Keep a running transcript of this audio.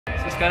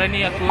sekarang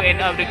ni aku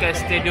end up dekat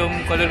Stadium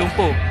Kuala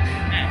Lumpur.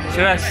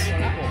 Ceras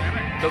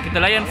untuk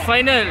kita layan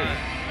final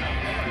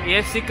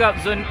AFC Cup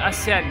Zon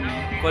Asean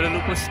Kuala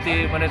Lumpur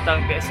City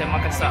menentang PSM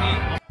Makassar.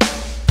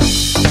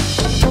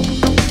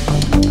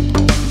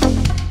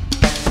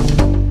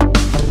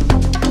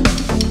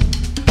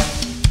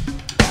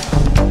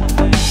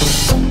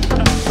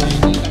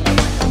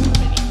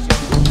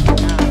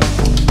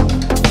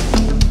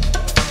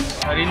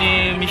 Hari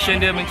ni mission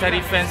dia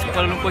mencari fans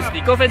Kuala Lumpur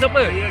City. Kau fans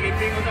apa?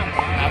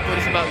 Aku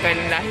disebabkan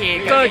lahir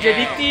Kau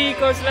JDT,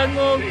 kau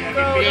Selangor,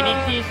 kau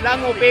JDT,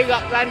 Selangor,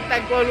 Perak, Kelantan,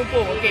 Kuala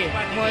Lumpur. Okey,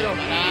 semua tu.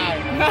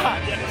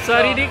 So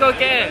hari ni kau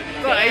KL.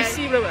 Kau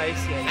IC berapa?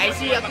 IC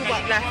aku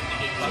 14.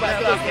 Sebab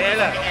tu aku KL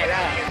lah.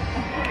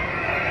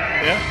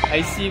 Ya?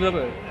 IC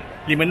berapa?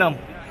 56.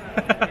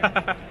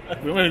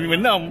 Memang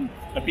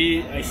 56. Tapi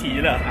IC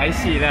je lah.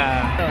 IC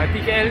lah. Hati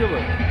KL ke apa?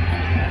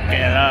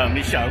 KL lah,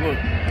 Malaysia kot.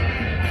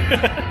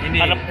 Ini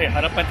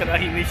harapan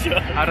terakhir Malaysia.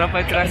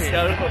 harapan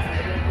terakhir.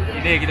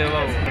 Ini kita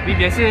tahu. Tapi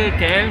biasa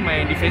KL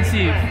main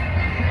defensif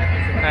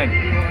kan?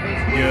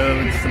 Dia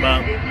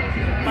sebab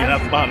dia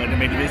aku faham dia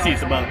main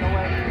defensif sebab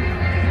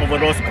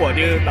overall squad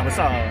dia tak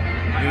besar.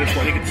 Dia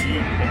squad dia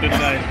kecil. Lepas tu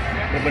dengan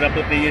beberapa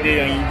player dia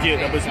yang injured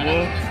apa semua.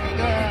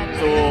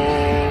 So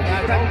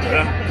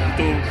yalah,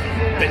 itu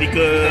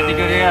taktikal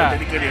dia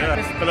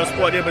lah. Kalau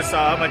squad dia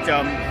besar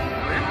macam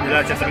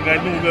yelah, macam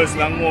Terengganu ke,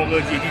 Selangor ke,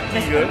 JDT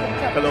ke,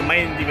 kalau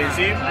main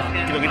defensif,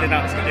 kalau kita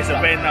nak as a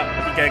fan nak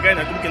pertikaikan,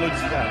 itu mungkin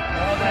logik lah.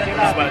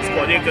 Sebab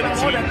squad dia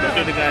kecil,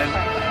 betul dengan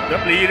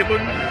player dia pun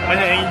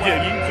banyak yang injured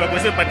lagi. So aku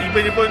rasa tiba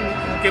dia pun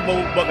mungkin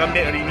baru buat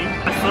comeback hari ni.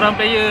 Seorang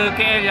player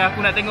KL yang aku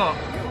nak tengok,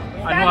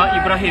 Anwar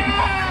Ibrahim.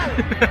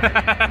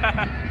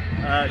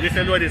 Dia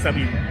selalu ada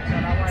Sabin.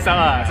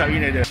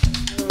 Sabin ada.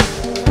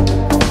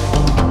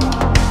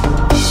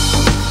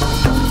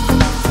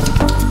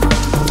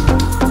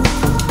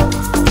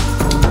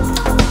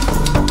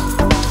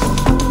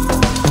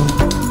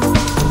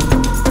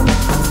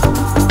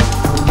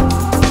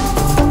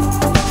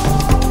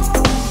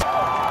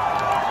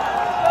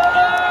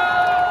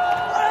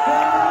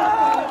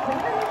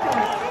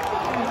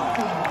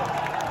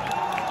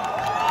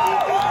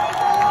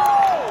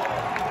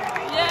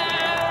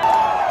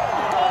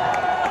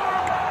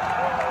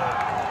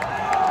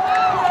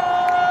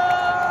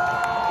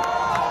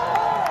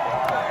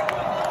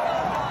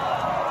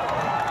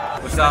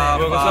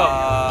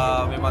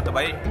 Memang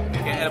terbaik.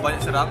 KL banyak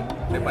serang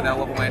daripada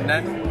awal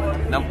permainan.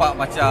 Nampak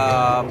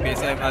macam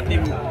PSM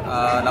tim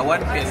lawan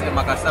PSM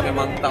Makassar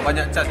memang tak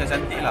banyak chance yang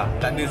cantik lah.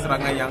 Tak ada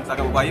serangan yang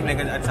sangat berbahaya,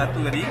 melainkan ada satu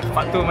tadi.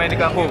 Faktor main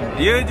dekat home.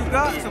 Dia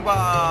juga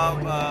sebab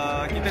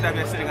kita dah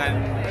biasa dengan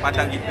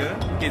padang kita.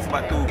 Mungkin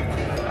sebab tu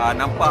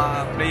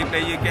nampak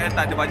player-player KL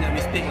tak ada banyak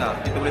mistake lah.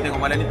 Kita boleh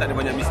tengok malam ni tak ada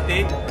banyak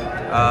mistake.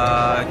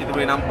 Kita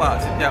boleh nampak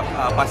setiap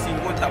passing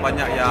pun tak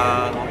banyak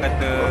yang orang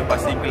kata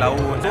passing ke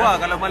laut. So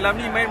kalau malam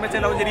ni main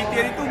macam lawan JDT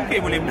hari tu mungkin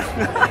boleh menang.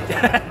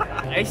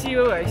 IC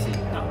berapa?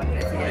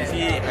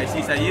 IC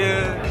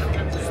saya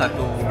 1-4.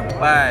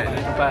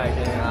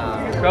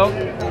 Kau?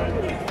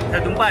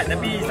 1-4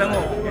 tapi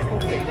Selangor.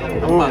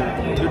 Ampang.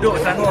 Duduk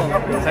Selangor.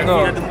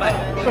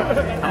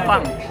 1-4.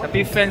 Ampang. Tapi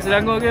fans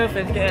Selangor ke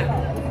fans KL?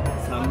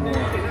 Selangor.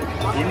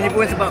 Ini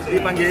pun sebab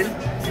dipanggil.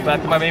 Sebab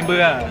teman member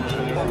lah.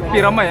 Tapi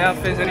ramai lah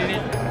fans hari ni.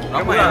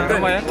 Ramai lah.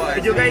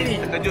 Kejut kali ni.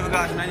 Terkejut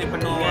juga sebenarnya,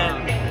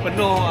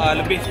 penuh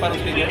lebih separuh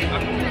stadium.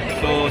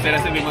 So saya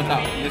rasa memang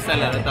tak menyesal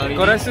lah datang hari ni.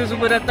 Kau rasa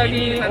semua datang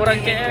ni orang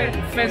KL,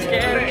 fans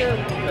KL ke?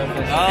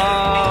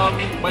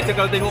 Macam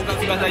kalau tengok kat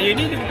sebelah saya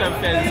ni, dia bukan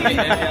fans KL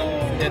yang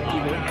sejati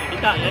pun.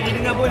 Tak, jadi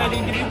dengar pun ada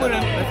interview pun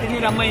rasanya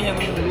ramai yang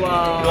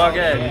luar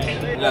KL.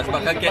 Yalah,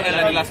 sebabkan KL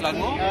adalah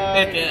Selangor.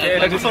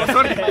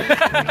 Sorry.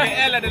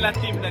 KL adalah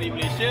tim dari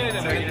Malaysia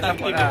dan menentang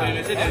tim dari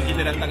Malaysia, dan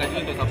kita datang kat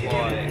sini untuk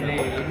support.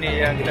 Ini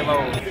yang kita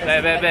mahu.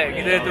 Baik.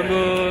 Kita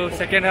tunggu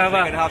second half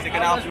lah.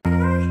 Second half.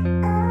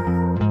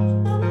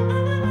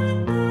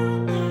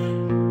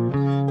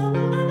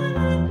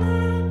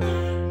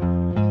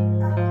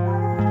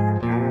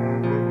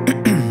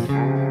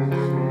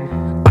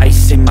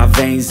 In my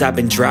veins, I've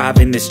been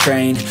driving this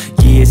train.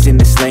 Years in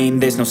this lane,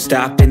 there's no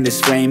stopping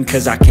this flame.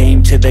 Cause I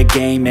came to the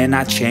game and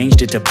I changed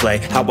it to play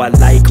how I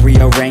like,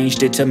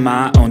 rearranged it to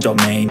my own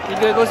domain.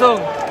 3-0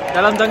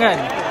 dalam tangan.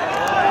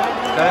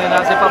 Sekarang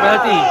nak sepak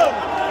penalti.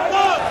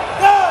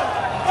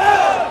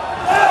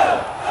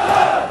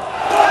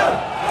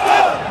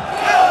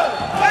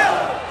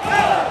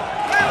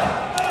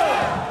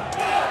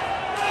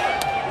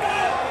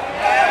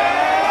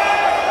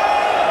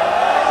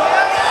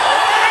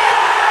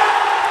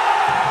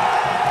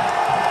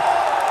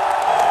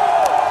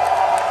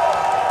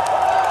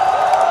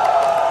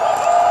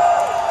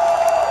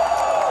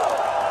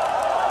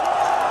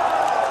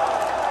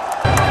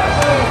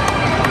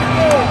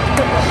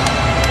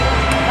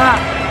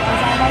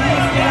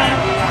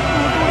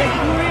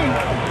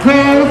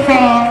 Goal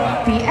for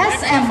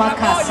PSM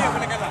Makassar.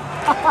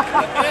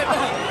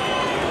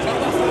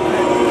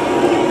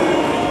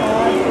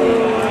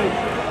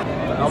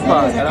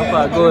 Tak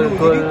nampak gol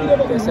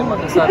PSM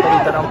Makassar tadi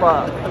tak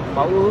nampak.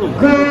 Power.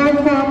 Goal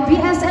for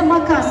PSM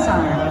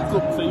Makassar.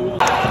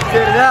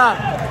 Cerdah.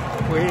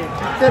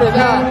 Cerdah.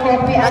 Goal for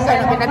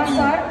PSM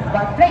Makassar.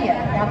 By player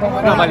number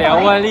 1. Nak balik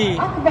awal ni.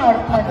 Akbar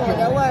Tanjung.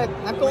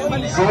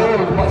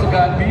 Gol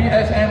pasukan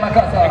PSM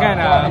Makassar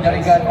telah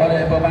menjaringkan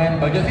oleh pemain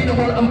berjersey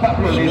nombor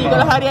 45. Ini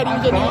kalau hari-hari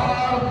macam ni.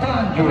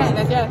 Tanjung.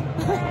 Nak sial.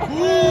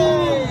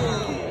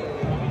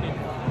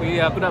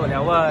 Aku nak balik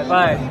awal,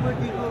 bye.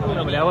 Aku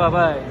nak balik awal,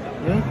 bye.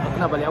 Aku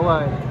nak balik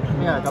awal.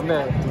 Ni lah,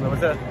 comeback. Tak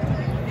pasal.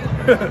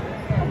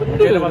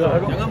 Okay, dah masuk.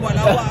 Jangan buat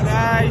lawak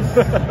guys.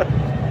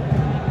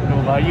 Kena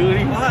bahaya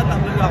ni.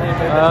 Tak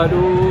pegang.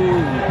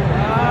 Aduh.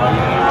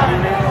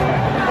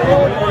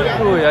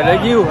 Ada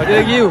lagi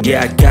you.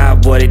 Yeah, I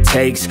got what it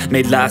takes.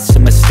 Made lots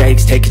of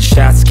mistakes, taking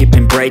shots,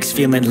 skipping breaks,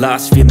 feeling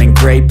lost, feeling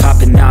great,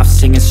 popping off,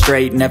 singing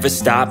straight, never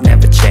stopped,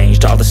 never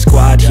changed. All the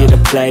squad here to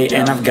play,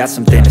 and I've got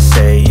something to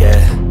say. Yeah,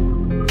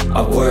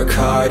 I work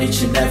hard each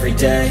and every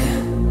day.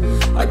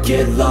 I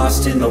get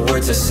lost in the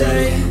words I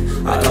say.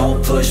 I don't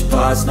push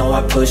pause, no,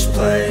 I push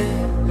play.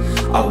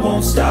 I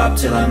won't stop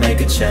till I make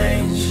a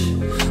change.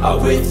 I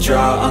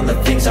withdraw on the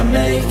things I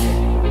make.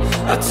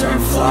 I turn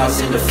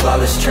flaws into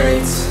flawless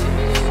traits.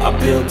 I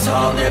build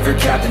tall, never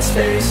capped in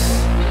space.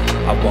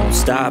 I won't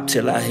stop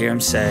till I hear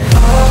him say,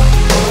 oh,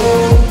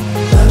 oh,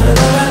 la, la,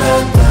 la, la,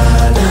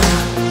 la, la.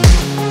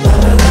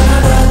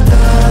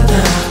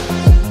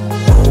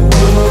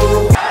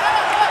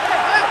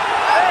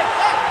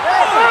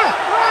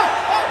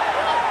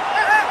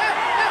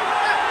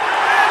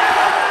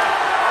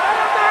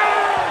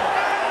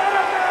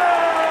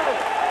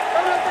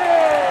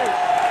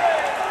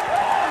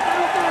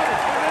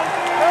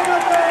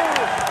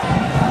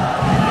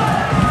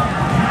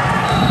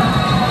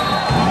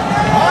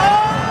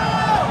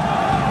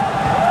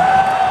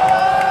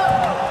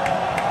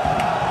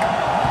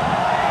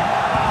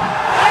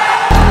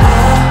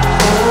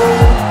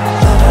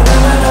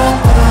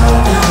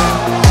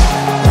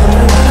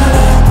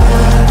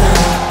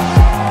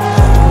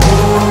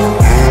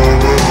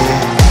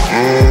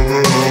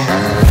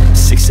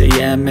 6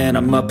 a.m. and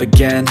I'm up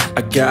again.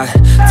 I got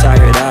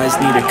tired eyes,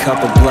 need a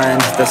cup of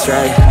blend. That's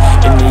right,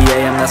 in the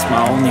AM, that's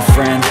my only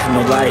friend.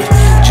 No light,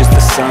 just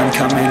the sun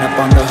coming up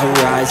on the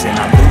horizon.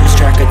 I lose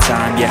track of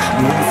time, yeah,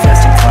 move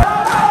fast and climb.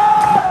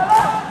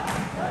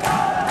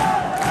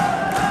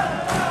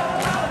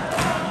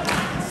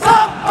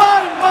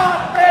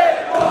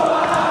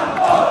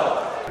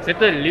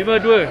 Settle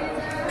 5-2.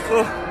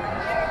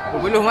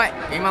 Berbuluh Mat.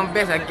 Memang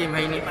best lah game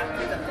hari ni.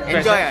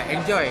 Enjoy lah,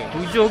 enjoy.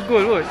 7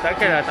 gol pun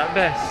takkanlah tak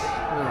best.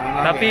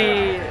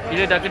 Tapi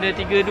bila dah kena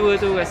 3-2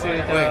 tu rasa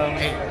macam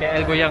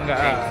KL goyang tak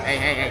lah.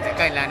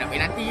 Takkanlah nak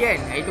penalti kan.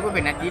 Hari tu pun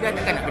penalti dah,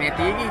 takkan nak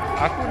penalti lagi.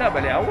 Aku nak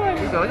balik awal.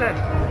 Betul kan?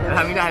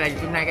 Alhamdulillah lah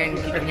tunaikan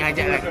kita punya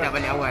hajat lah, kita nak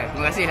balik awal.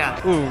 Terima kasih lah.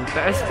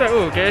 Tak expect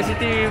KL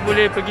City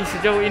boleh pergi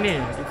sejauh ini.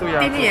 Itu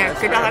yang Tim ni yang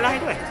Kedah kalah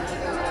itu kan?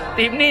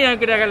 Tim ni yang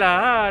Kedah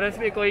kalah.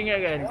 Rasmi kau ingat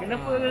kan?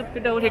 Kenapa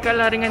Kedah boleh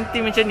kalah dengan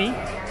tim macam ni?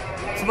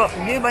 Sebab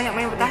dia banyak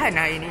main bertahan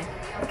lah hari ni.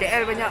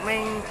 KL banyak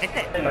main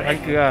attack. Tak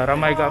sangka lah,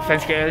 ramai kat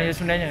fans KL ni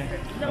sebenarnya.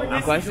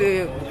 Aku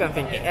rasa bukan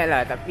fan KL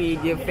lah, tapi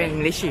dia fan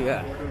Malaysia lah.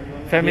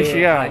 Fan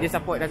Malaysia lah. Dia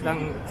support KL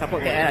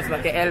lah,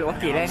 sebab KL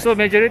wakil kan. So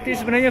majority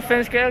sebenarnya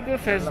fans KL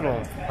ke fans luar?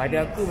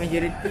 Pada aku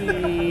majority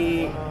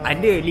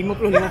ada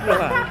 50-50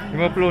 lah.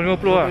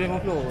 50-50 lah.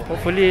 50-50.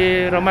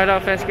 Hopefully ramai lah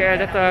fans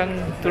KL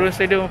datang turun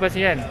stadium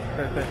pasti kan.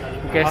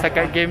 Bukan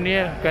setakat game ni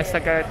lah, bukan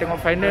setakat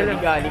tengok final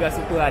lah. Liga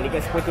Super lah,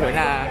 Liga Super turun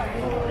lah.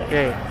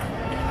 Okay.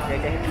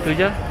 Itu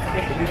je.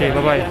 Okay,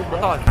 bye-bye.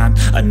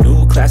 A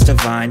new class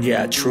divine,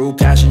 yeah, true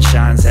passion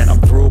shines. And I'm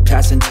through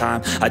passing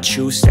time, I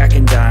choose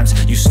stacking dimes.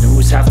 You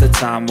snooze half the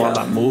time while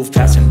I move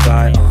passing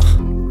by.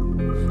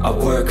 I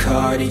work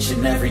hard each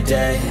and every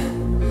day.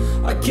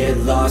 I get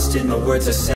lost in the words I say.